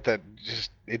that he wrote that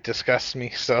it disgusts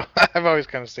me, so I've always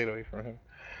kind of stayed away from him.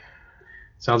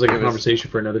 Sounds like a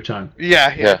conversation for another time.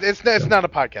 Yeah. It's not a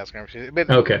podcast conversation. But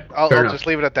okay. I'll just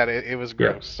leave it at that. It was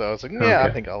gross. So it's like,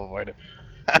 I think I'll avoid it.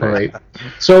 All right.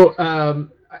 So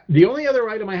the only other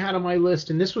item I had on my list,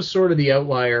 and this was sort of the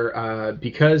outlier,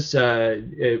 because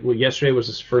yesterday was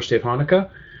the first day of Hanukkah,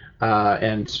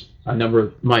 and a number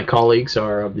of my colleagues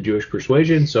are of the Jewish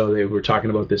persuasion, so they were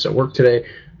talking about this at work today.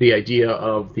 The idea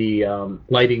of the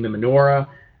lighting the menorah.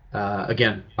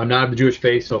 Again, I'm not of the Jewish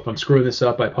faith, so if I'm screwing this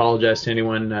up, I apologize to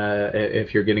anyone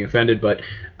if you're getting offended. But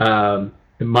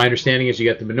my understanding is you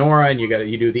get the menorah, and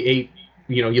you do the 8.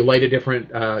 You light a different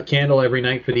candle every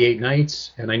night for the 8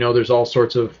 nights. And I know there's all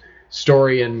sorts of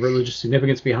story and religious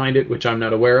significance behind it, which I'm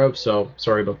not aware of. So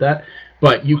sorry about that.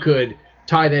 But you could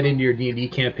tie that into your D&D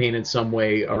campaign in some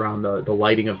way around the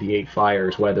lighting of the 8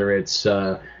 fires, whether it's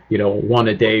one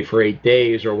a day for 8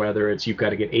 days, or whether it's you've got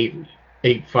to get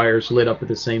 8 fires lit up at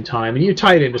the same time, and you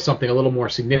tie it into something a little more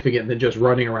significant than just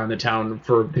running around the town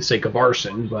for the sake of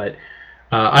arson. But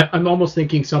I'm almost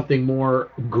thinking something more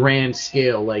grand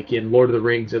scale, like in Lord of the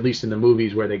Rings, at least in the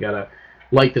movies, where they gotta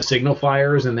light the signal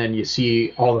fires, and then you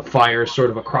see all the fires sort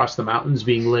of across the mountains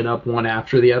being lit up one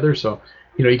after the other. So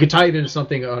you could tie it into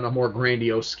something on a more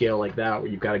grandiose scale like that, where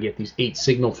you've got to get these 8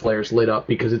 signal flares lit up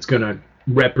because it's going to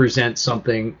represent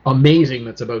something amazing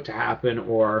that's about to happen,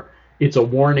 or it's a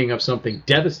warning of something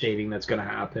devastating that's going to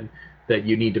happen that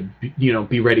you need to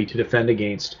be ready to defend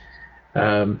against.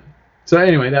 So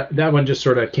anyway, that one just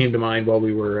sort of came to mind while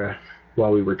we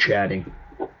were chatting.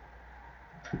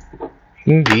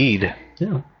 Indeed.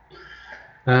 Yeah.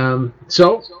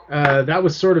 So that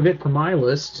was sort of it for my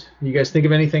list. You guys think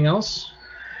of anything else?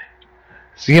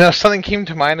 So, something came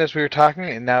to mind as we were talking,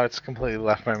 and now it's completely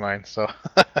left my mind. So.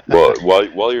 Well,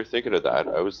 while you're thinking of that,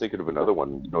 I was thinking of another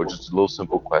one. Just a little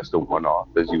simple quest, a one-off,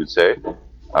 as you would say.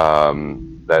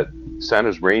 That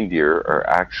Santa's reindeer are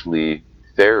actually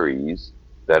fairies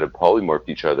that have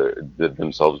polymorphed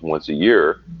themselves once a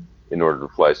year in order to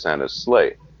fly Santa's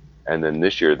sleigh. And then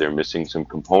this year they're missing some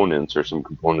components, or some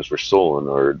components were stolen,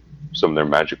 or some of their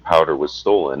magic powder was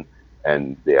stolen.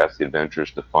 And they asked the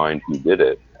adventurers to find who did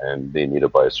it, and they need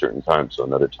it by a certain time. So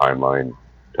another timeline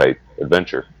type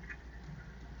adventure.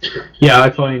 Yeah,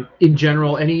 I find in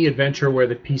general any adventure where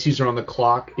the PCs are on the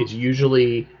clock is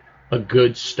usually a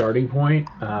good starting point,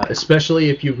 especially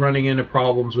if you're running into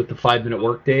problems with the 5-minute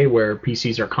workday where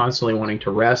PCs are constantly wanting to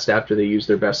rest after they use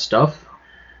their best stuff.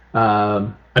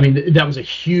 That was a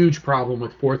huge problem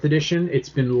with 4th edition. It's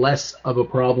been less of a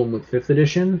problem with 5th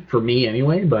edition, for me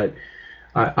anyway, but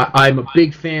I'm a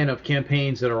big fan of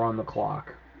campaigns that are on the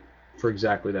clock for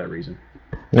exactly that reason.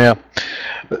 Yeah.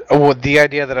 Well, the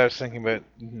idea that I was thinking about,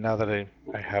 now that I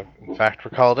have in fact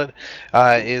recalled it,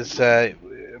 is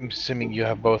I'm assuming you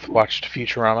have both watched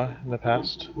Futurama in the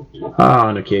past?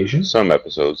 On occasion. Some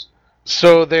episodes.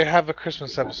 So they have a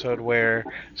Christmas episode where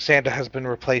Santa has been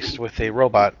replaced with a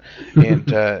robot,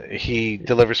 and he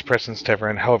delivers presents to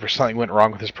everyone. However, something went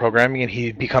wrong with his programming, and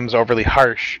he becomes overly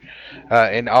harsh,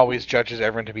 and always judges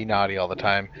everyone to be naughty all the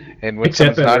time. And when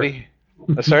Except someone's Bender.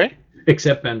 naughty, sorry.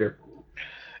 Except Bender.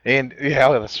 And yeah,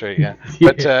 oh, that's right, yeah.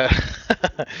 But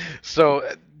so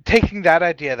taking that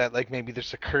idea that like maybe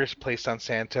there's a curse placed on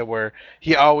Santa where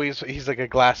he's like a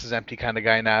glasses empty kind of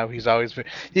guy now. He's always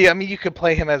I mean you could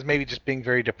play him as maybe just being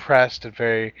very depressed and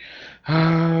very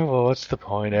well what's the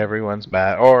point? Everyone's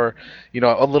bad. Or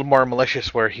a little more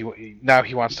malicious where he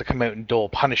wants to come out and dole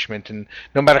punishment, and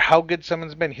no matter how good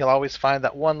someone's been, he'll always find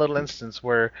that one little instance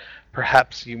where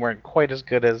perhaps you weren't quite as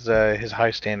good as his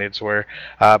high standards were.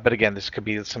 But again, this could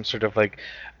be some sort of like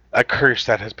a curse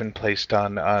that has been placed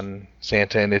on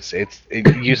Santa, and it's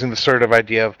using the sort of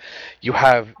idea of you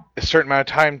have a certain amount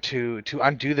of time to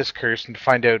undo this curse and to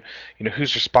find out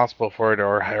who's responsible for it,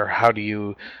 or how do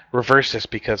you reverse this,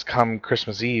 because come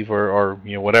Christmas Eve or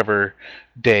whatever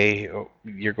day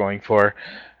you're going for,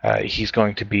 he's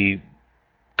going to be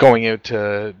going out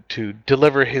to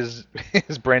deliver his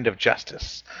brand of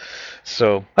justice.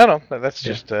 So I don't know. That's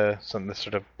just something that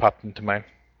sort of popped into mind.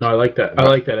 No, I like that. I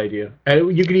like that idea.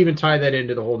 And you could even tie that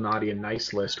into the whole naughty and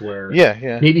nice list, where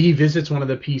maybe he visits one of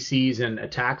the PCs and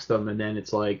attacks them, and then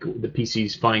it's like the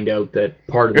PCs find out that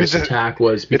part of this attack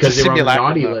was because they were on the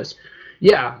naughty list.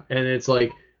 Yeah, and it's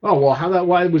like, oh well,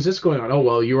 why was this going on? Oh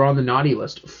well, you were on the naughty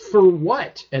list for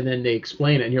what? And then they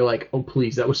explain it, and you're like, oh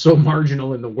please, that was so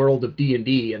marginal in the world of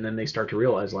D&D, and then they start to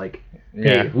realize like,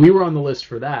 hey, we were on the list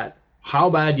for that.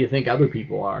 How bad do you think other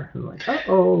people are? And like,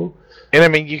 uh-oh. And I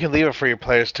mean, you can leave it for your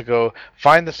players to go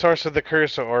find the source of the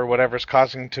curse or whatever's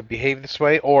causing them to behave this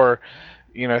way, or,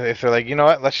 if they're like, you know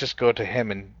what, let's just go to him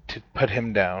and to put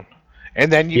him down.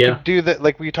 And then you can do that,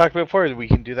 like we talked about before, we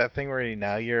can do that thing where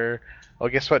now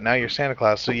guess what, now you're Santa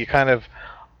Claus. So you kind of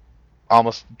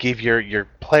almost give your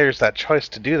players that choice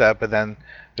to do that, but then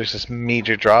there's this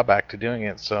major drawback to doing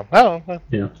it. So, I don't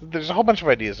know. There's a whole bunch of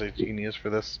ideas that you can use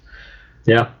for this.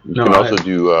 Yeah. You can also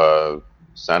do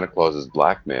Santa Claus is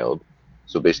blackmailed.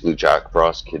 So basically, Jack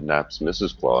Frost kidnaps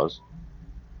Mrs. Claus.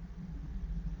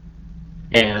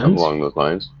 And along those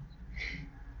lines.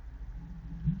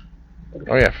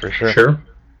 Oh yeah, for sure. Sure.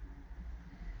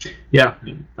 Yeah.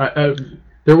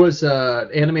 There was an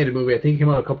animated movie, I think it came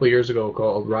out a couple of years ago,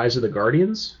 called Rise of the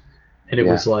Guardians. And it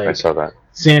was like I saw that.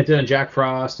 Santa and Jack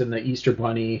Frost and the Easter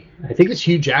Bunny. I think it's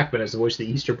Hugh Jackman as the voice of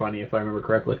the Easter Bunny, if I remember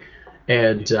correctly.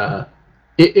 And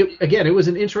it was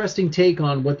an interesting take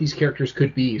on what these characters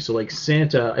could be. So, like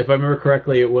Santa, if I remember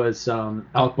correctly, it was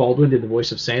Alec Baldwin did the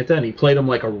voice of Santa, and he played him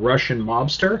like a Russian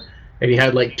mobster, and he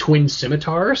had like twin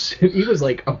scimitars. He was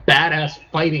like a badass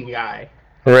fighting guy.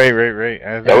 Right.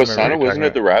 That was Santa, wasn't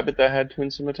it? The rabbit that had twin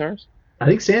scimitars? I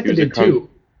think Santa did too.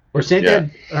 Or Santa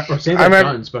had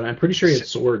guns, but I'm pretty sure he had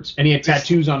swords, and he had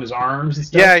tattoos on his arms and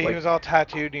stuff. Yeah, he was all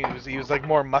tattooed. And he was like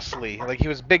more muscly. Like he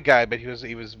was a big guy, but he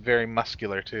was very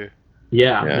muscular too.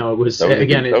 Yeah, no, it was that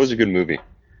was a good movie. It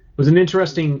was an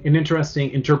interesting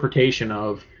interpretation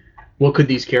of what could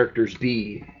these characters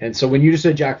be. And so when you just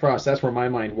said Jack Frost, that's where my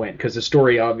mind went, because the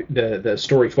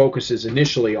story focuses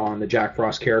initially on the Jack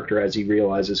Frost character as he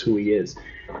realizes who he is.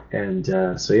 And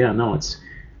it's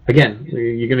again,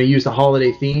 you're going to use the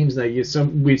holiday themes.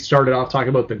 We started off talking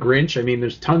about the Grinch. I mean,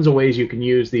 there's tons of ways you can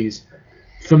use these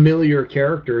familiar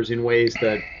characters in ways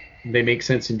that they make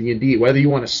sense in D&D. Whether you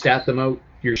want to stat them out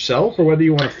yourself or whether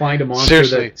you want to find a monster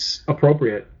that's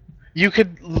appropriate. You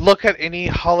could look at any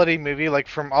holiday movie, like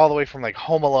from all the way from like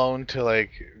Home Alone to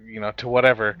like to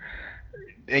whatever,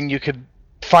 and you could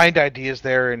find ideas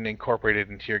there and incorporate it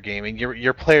into your game. And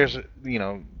your players,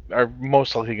 are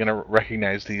most likely going to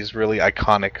recognize these really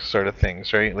iconic sort of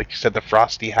things, right? Like you said, the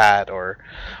frosty hat, or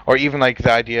even like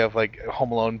the idea of like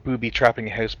Home Alone booby trapping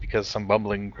a house because some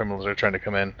bumbling criminals are trying to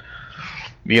come in.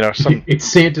 It's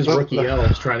Santa's rookie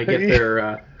elves trying to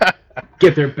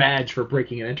get their badge for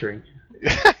breaking and entering.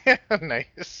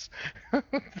 Nice.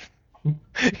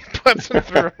 He puts them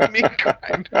through a meat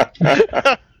grinder.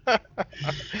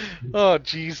 Oh,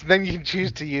 jeez. Then you can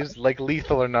choose to use like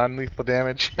lethal or non-lethal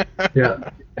damage.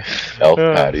 Yeah. Elf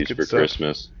patties for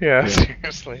Christmas. Yeah,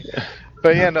 seriously. Yeah.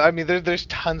 But yeah, no, I mean, there's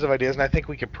tons of ideas, and I think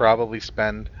we could probably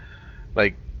spend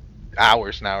like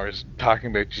hours and hours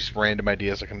talking about just random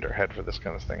ideas that come to our head for this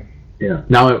kind of thing. Yeah.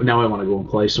 Now I want to go and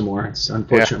play some more. It's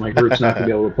unfortunate my group's not going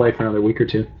to be able to play for another week or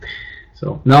two.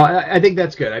 So, no, I think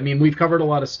that's good. I mean, we've covered a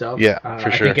lot of stuff. Yeah,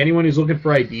 for sure. I think anyone who's looking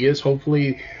for ideas,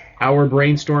 hopefully our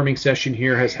brainstorming session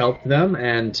here has helped them.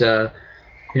 And,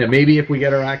 maybe if we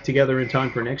get our act together in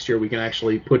time for next year, we can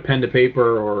actually put pen to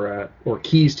paper or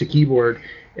keys to keyboard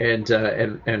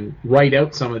and write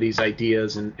out some of these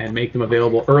ideas and make them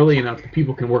available early enough that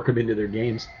people can work them into their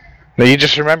games. Now, you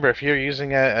just remember, if you're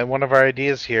using one of our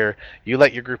ideas here, you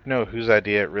let your group know whose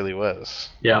idea it really was.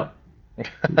 Yeah.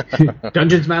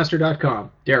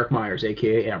 Dungeonsmaster.com. Derek Myers,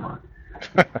 a.k.a. Amron.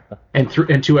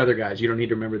 And two other guys. You don't need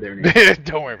to remember their names.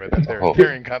 Don't worry about that.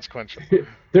 They're inconsequential.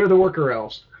 They're the worker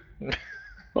elves.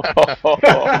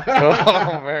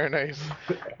 Oh, very nice.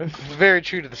 Very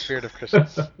true to the spirit of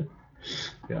Christmas.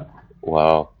 Yeah.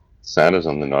 Wow. Santa's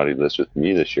on the naughty list with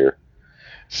me this year.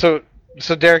 So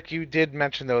Derek, you did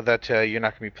mention though that you're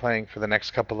not going to be playing for the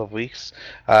next couple of weeks.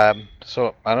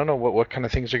 So I don't know what kind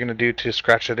of things you're going to do to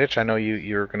scratch that itch. I know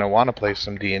you're going to want to play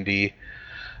some D&D.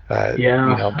 But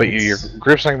your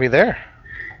group's not going to be there.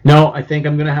 No, I think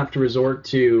I'm going to have to resort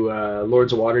to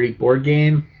Lords of Waterdeep board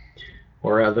game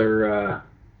or other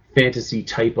fantasy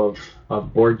type of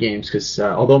board games, because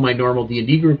although my normal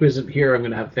D&D group isn't here, I'm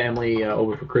going to have family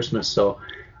over for Christmas, so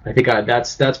I think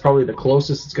that's probably the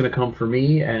closest it's going to come for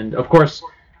me. And of course,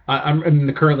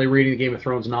 I'm currently reading the Game of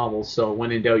Thrones novels, so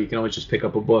when in doubt, you can always just pick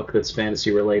up a book that's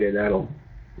fantasy related. That'll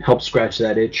help scratch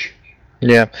that itch.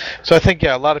 Yeah, so I think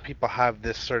a lot of people have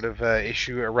this sort of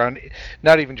issue around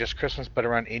not even just Christmas, but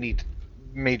around any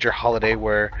major holiday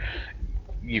where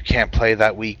you can't play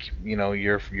that week. You know,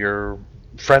 your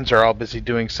friends are all busy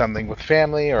doing something with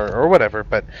family or whatever.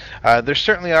 But there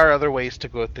certainly are other ways to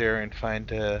go out there and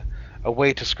find a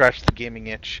way to scratch the gaming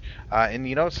itch.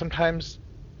 And sometimes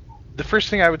the first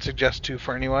thing I would suggest to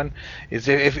for anyone is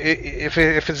if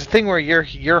it's a thing where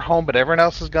you're home but everyone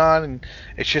else is gone and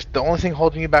it's just the only thing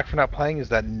holding you back from not playing is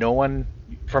that no one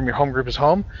from your home group is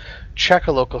home, check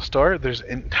a local store. There's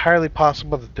entirely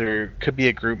possible that there could be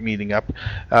a group meeting up,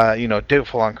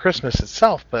 doubtful on Christmas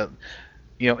itself, but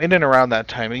in and around that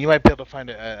time, you might be able to find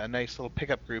a nice little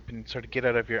pickup group and sort of get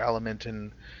out of your element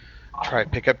and try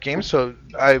pickup games. So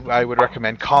I would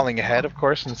recommend calling ahead, of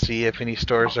course, and see if any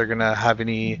stores are going to have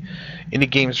any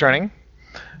games running.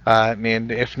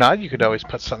 And if not, you could always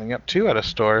put something up too at a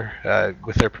store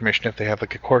with their permission if they have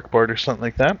like a cork board or something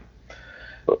like that.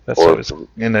 That's always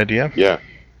an idea. Yeah,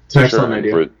 it's an excellent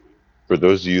idea. For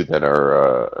those of you that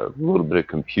are a little bit of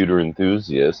computer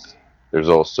enthusiasts, there's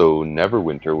also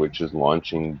Neverwinter, which is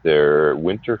launching their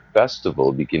Winter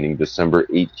Festival beginning December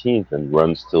 18th and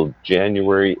runs till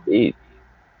January 8th.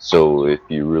 So if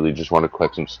you really just want to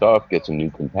collect some stuff, get some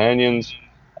new companions,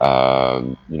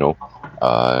 new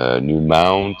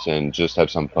mounts, and just have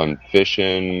some fun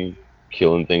fishing,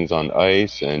 killing things on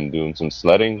ice, and doing some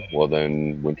sledding, well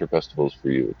then Winter Festival is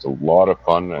for you. It's a lot of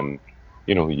fun, and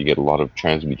you get a lot of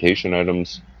transmutation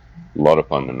items. A lot of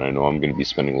fun, and I know I'm going to be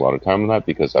spending a lot of time on that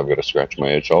because I've got to scratch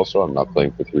my itch also. I'm not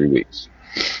playing for 3 weeks.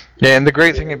 Yeah, and the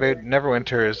great thing about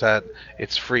Neverwinter is that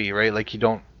it's free, right? Like, you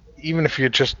don't, even if you're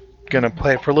just going to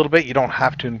play it for a little bit, you don't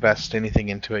have to invest anything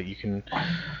into it. You can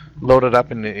load it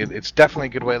up, and it's definitely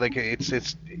a good way. Like, it's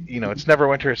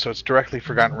Neverwinter, so it's directly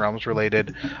Forgotten Realms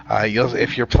related.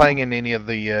 If you're playing in any of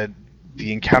the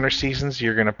encounter seasons,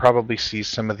 you're going to probably see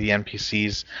some of the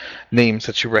NPCs' names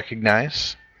that you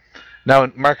recognize. Now,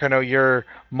 Mark, I know you're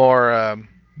more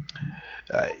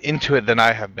into it than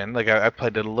I have been. Like, I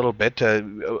played it a little bit.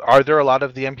 Are there a lot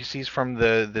of the NPCs from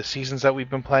the seasons that we've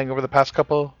been playing over the past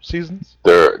couple seasons?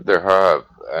 There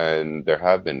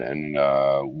have been, and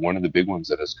one of the big ones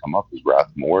that has come up is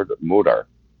Wrath Modar.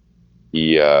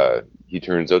 He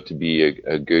turns out to be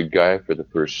a good guy for the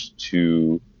first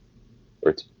two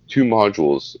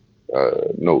modules.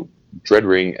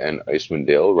 Dreadring and Icewind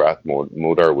Dale. Wrath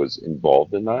Modar was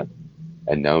involved in that.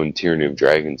 And now in Tyranny of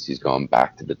Dragons, he's gone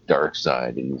back to the dark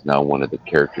side, and he's now one of the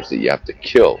characters that you have to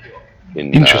kill in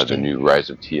the new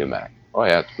Rise of Tiamat. Oh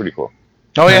yeah, it's pretty cool.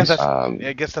 Oh yeah,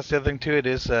 I guess that's the other thing too. It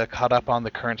is caught up on the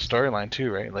current storyline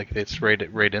too, right? Like, it's right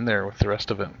in there with the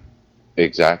rest of it.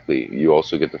 Exactly. You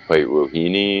also get to fight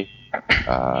Rohini.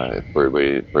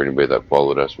 For anybody that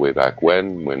followed us way back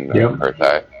when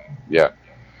Karthai. Yeah.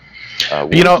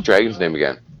 What's the dragon's name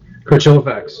again?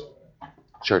 Cartilifax.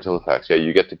 Shartilafax. Yeah,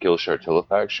 you get to kill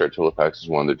Shartilafax. Shartilafax is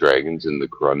one of the dragons in the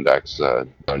Korundax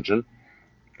dungeon.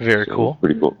 Very cool.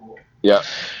 Pretty cool. Yeah.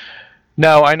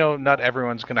 Now, I know not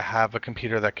everyone's going to have a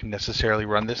computer that can necessarily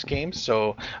run this game,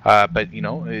 so, but,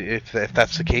 if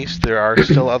that's the case, there are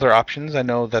still other options. I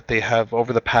know that they have,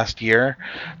 over the past year,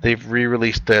 they've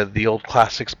re-released the old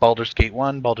classics, Baldur's Gate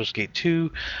 1, Baldur's Gate 2.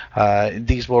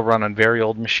 These will run on very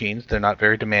old machines. They're not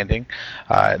very demanding.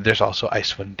 There's also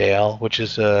Icewind Dale, which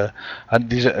is,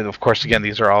 these are, of course, again,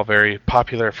 these are all very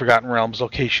popular Forgotten Realms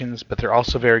locations, but they're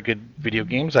also very good video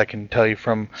games. I can tell you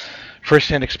from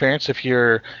first-hand experience, if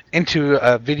you're into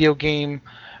a video game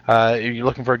If you're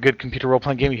looking for a good computer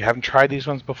role-playing game, you haven't tried these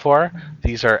ones before,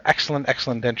 these are excellent,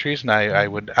 excellent entries, and I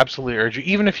would absolutely urge you,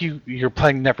 even if you're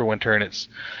playing Neverwinter and it's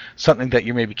something that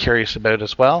you may be curious about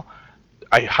as well,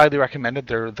 I highly recommend it.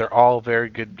 They're all very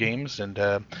good games, and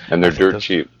they're dirt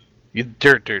cheap.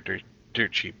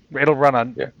 Dirt cheap. It'll run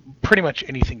on Yeah. pretty much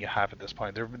anything you have at this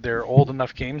point. They're old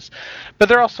enough games, but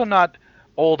they're also not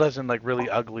old as in like really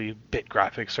ugly bit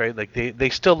graphics, right? Like they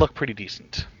still look pretty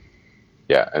decent.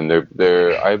 Yeah, and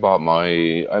they're. I bought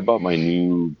my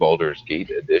new Baldur's Gate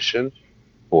edition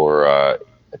for I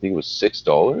think it was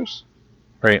 $6.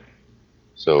 Right.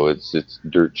 So it's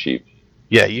dirt cheap.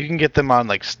 Yeah, you can get them on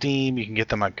like Steam. You can get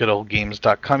them on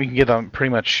goodoldgames.com. You can get them on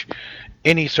pretty much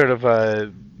any sort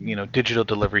of digital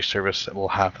delivery service that will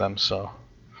have them. So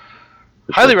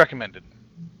highly recommended.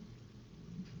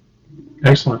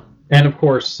 Excellent. And of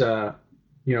course,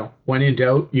 when in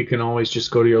doubt, you can always just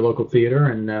go to your local theater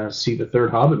and see the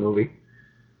third Hobbit movie.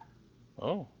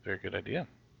 Oh, very good idea.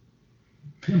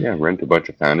 Yeah, rent a bunch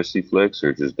of fantasy flicks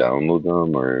or just download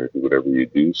them or do whatever you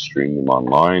do, stream them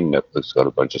online. Netflix got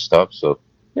a bunch of stuff, so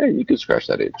yeah, you can scratch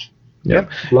that itch. Yeah,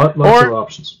 lots of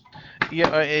options. Yeah,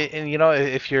 and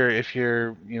if you're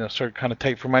sort of kind of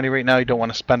tight for money right now, you don't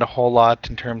want to spend a whole lot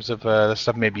in terms of the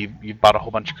stuff. Maybe you bought a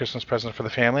whole bunch of Christmas presents for the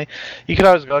family. You could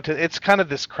always go to. It's kind of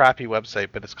this crappy website,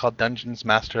 but it's called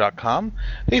DungeonsMaster.com.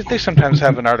 They sometimes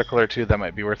have an article or two that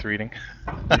might be worth reading.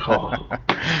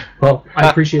 Well, I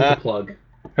appreciate the plug.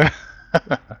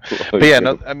 But yeah,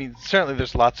 no, I mean certainly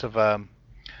there's lots of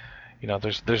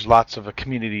there's lots of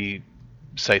community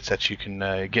sites that you can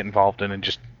get involved in and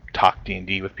just talk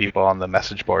D&D with people on the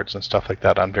message boards and stuff like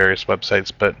that on various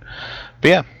websites. But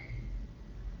yeah.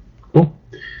 Cool.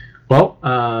 Well,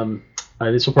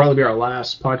 this will probably be our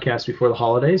last podcast before the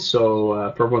holidays.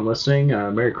 So for everyone listening,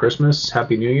 Merry Christmas,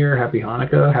 Happy New Year, Happy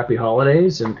Hanukkah, Happy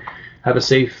Holidays, and have a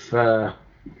safe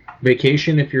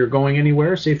vacation if you're going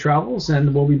anywhere. Safe travels,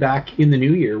 and we'll be back in the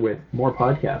new year with more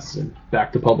podcasts and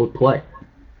back to public play.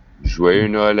 Joyeux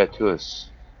Noël à tous.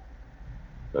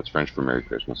 That's French for Merry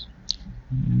Christmas.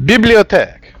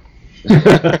 Bibliothèque.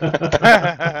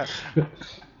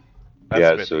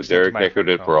 Yeah, so Derek echoed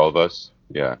it for all of us.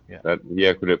 Yeah. He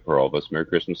echoed it for all of us. Merry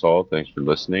Christmas, all. Thanks for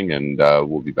listening, and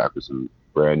we'll be back with some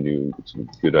brand new, some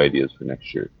good ideas for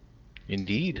next year.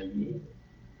 Indeed.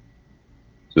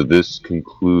 So this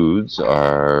concludes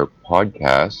our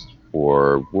podcast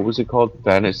for, what was it called?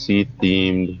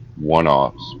 Fantasy-themed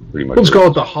one-offs, pretty much. Let's go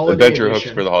with the holiday Adventure edition.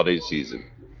 hooks for the holiday season.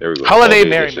 There we go. Holiday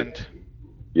merriment. Edition.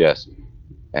 Yes.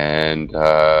 And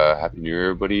Happy New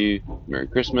Year, everybody. Merry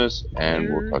Christmas, and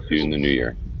we'll talk to you in the new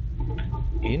year.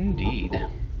 Indeed.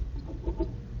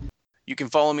 You can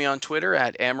follow me on Twitter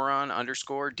at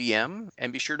Amaron_DM,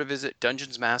 and be sure to visit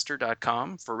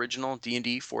DungeonsMaster.com for original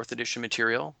D&D 4th edition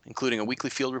material, including a weekly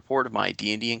field report of my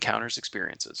D&D encounters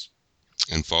experiences.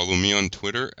 And follow me on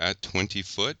Twitter at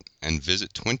 20foot, and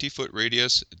visit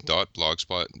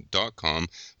 20footradius.blogspot.com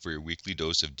for your weekly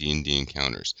dose of D&D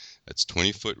encounters. That's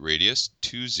 20footradius,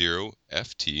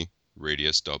 20ft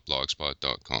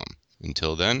radius.blogspot.com.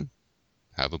 Until then,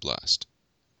 have a blast.